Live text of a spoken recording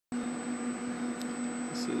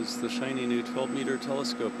This is the shiny new 12-meter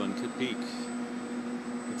telescope on Kitt Peak.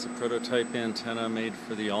 It's a prototype antenna made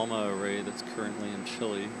for the ALMA array that's currently in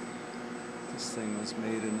Chile. This thing was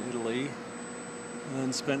made in Italy and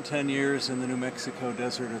then spent 10 years in the New Mexico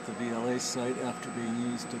desert at the VLA site after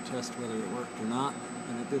being used to test whether it worked or not.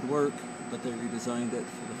 And it did work, but they redesigned it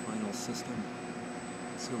for the final system.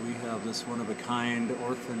 So we have this one-of-a-kind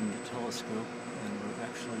orphaned telescope, and we're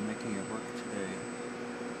actually making it work today.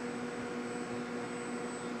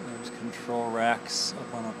 There's control racks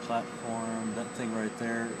up on a platform. That thing right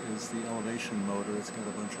there is the elevation motor. It's got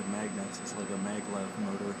a bunch of magnets. It's like a maglev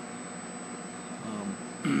motor.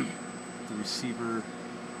 The receiver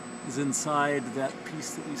is inside that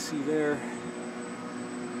piece that you see there.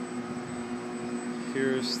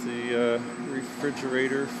 Here's the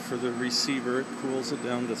refrigerator for the receiver. It cools it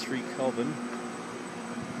down to 3 Kelvin.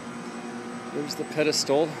 There's the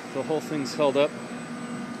pedestal. The whole thing's held up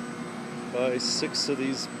by 6 of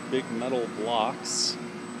these big metal blocks.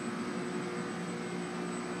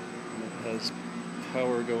 And it has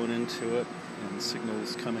power going into it and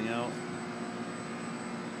signals coming out.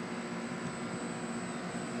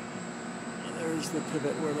 There's the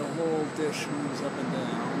pivot where the whole dish moves up and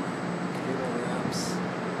down. Cable wraps.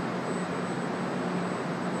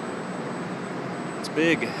 It's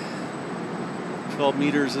big. 12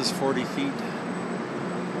 meters is 40 feet.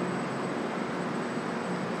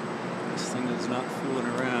 This thing is not fooling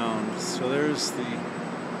around. So there's the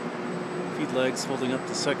feed legs holding up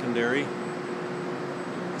the secondary.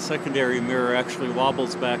 The secondary mirror actually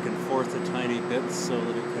wobbles back and forth a tiny bit so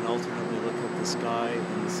that it can alternately look at the sky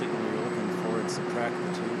and the signal you're looking for and subtract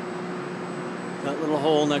the two. That little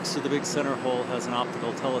hole next to the big center hole has an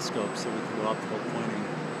optical telescope, so we can do optical pointing.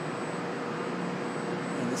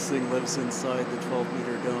 And this thing lives inside the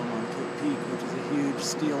 12-meter dome on Kitt Peak, which is a huge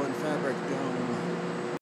steel and fabric dome.